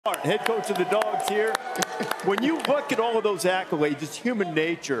Head coach of the Dogs here. When you look at all of those accolades, it's human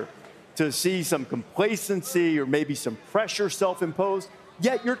nature to see some complacency or maybe some pressure self-imposed,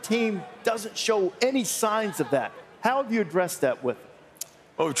 yet your team doesn't show any signs of that. How have you addressed that with?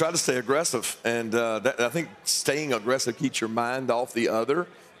 Well, we try to stay aggressive, and I think staying aggressive keeps your mind off the other.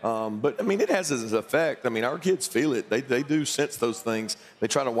 But, I mean, it has its effect. I mean, our kids feel it. They do sense those things. They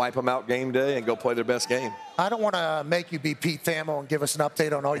try to wipe them out game day and go play their best game. I don't want to make you be Pete Thamel and give us an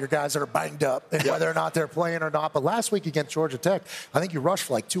update on all your guys that are banged up and whether or not they're playing or not. But last week against Georgia Tech, I think you rushed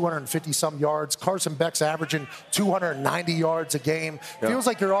for like 250-some yards. Carson Beck's averaging 290 yards a game. Feels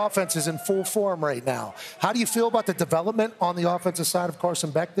like your offense is in full form right now. How do you feel about the development on the offensive side of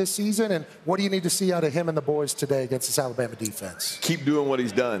Carson Beck this season? And what do you need to see out of him and the boys today against this Alabama defense? Keep doing what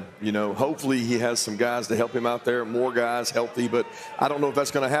he's done. You know, hopefully he has some guys to help him out there, more guys healthy, but I don't know if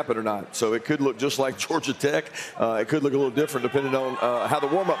that's going to happen or not. So it could look just like Georgia Tech. It could look a little different depending on how the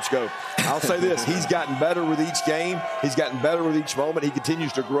warm-ups go. I'll say this, he's gotten better with each game. He's gotten better with each moment. He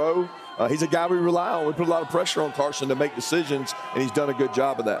continues to grow. He's a guy we rely on. We put a lot of pressure on Carson to make decisions, and he's done a good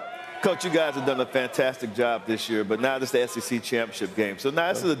job of that. Coach, you guys have done a fantastic job this year, but now this is the SEC championship game. So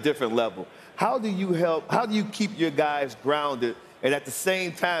now this is a different level. How do you keep your guys grounded and at the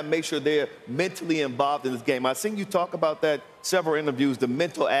same time make sure they're mentally involved in this game? I've seen you talk about that several interviews, the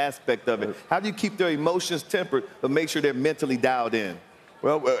mental aspect of it. How do you keep their emotions tempered but make sure they're mentally dialed in?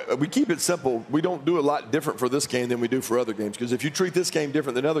 Well, we keep it simple. We don't do a lot different for this game than we do for other games, because if you treat this game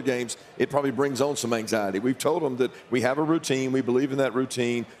different than other games, it probably brings on some anxiety. We've told them that we have a routine. We believe in that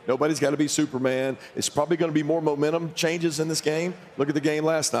routine. Nobody's got to be Superman. It's probably going to be more momentum changes in this game. Look at the game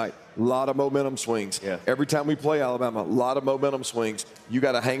last night. A lot of momentum swings. Yeah. Every time we play Alabama, a lot of momentum swings. You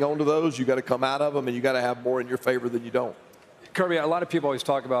got to hang on to those. You got to come out of them, and you got to have more in your favor than you don't. Kirby, a lot of people always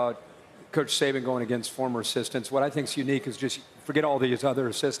talk about Coach Saban going against former assistants. What I think is unique is just forget all these other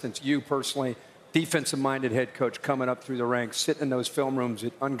assistants. You personally, defensive-minded head coach coming up through the ranks, sitting in those film rooms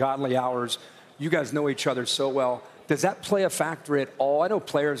at ungodly hours. You guys know each other so well. Does that play a factor at all? I know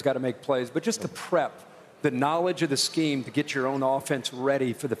players got to make plays, but just the prep, the knowledge of the scheme to get your own offense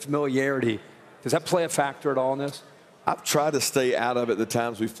ready for the familiarity, does that play a factor at all in this? I've tried to stay out of it the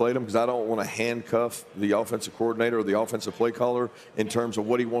times we've played them because I don't want to handcuff the offensive coordinator or the offensive play caller in terms of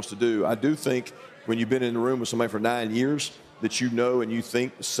what he wants to do. I do think when you've been in the room with somebody for 9 years that you know and you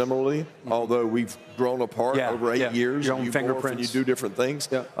think similarly, although we've grown apart over 8 years. Your own you fingerprints. morph and you do different things.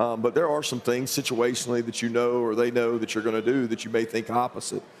 But there are some things situationally that you know or they know that you're going to do that you may think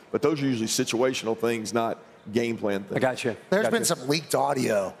opposite. But those are usually situational things, not game plan things. I got you. There's been some leaked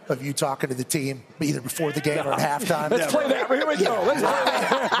audio of you talking to the team either before the game or at halftime. Let's play that. Here we go. Let's play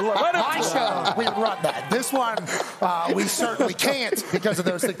that. My show, we run that. This one, we certainly can't because of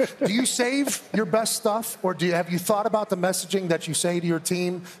those things. Do you save your best stuff, or have you thought about the messaging that you say to your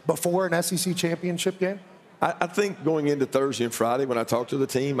team before an SEC championship game? I think going into Thursday and Friday, when I talk to the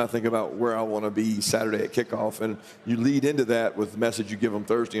team, I think about where I want to be Saturday at kickoff. And you lead into that with the message you give them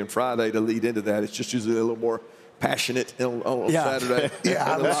Thursday and Friday to lead into that. It's just usually a little more passionate on Saturday. In the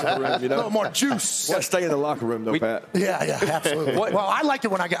locker room, you know? A little more juice. Got to stay in the locker room, though, Pat. Yeah, absolutely. Well, I like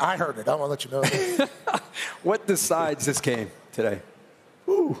it when I heard it. I want to let you know. What decides this game today?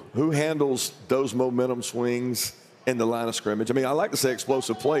 Who handles those momentum swings in the line of scrimmage? I mean, I like to say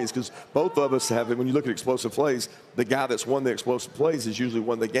explosive plays because both of us have it. When you look at explosive plays, the guy that's won the explosive plays has usually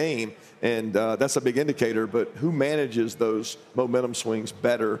won the game, and that's a big indicator. But who manages those momentum swings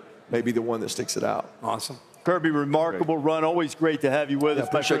better may be the one that sticks it out. Awesome. Kirby, remarkable run. Always great to have you with us.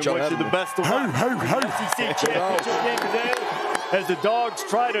 Appreciate y'all having me. The best of luck. SEC championship game today as the Dogs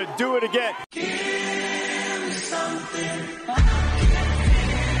try to do it again. Give me something.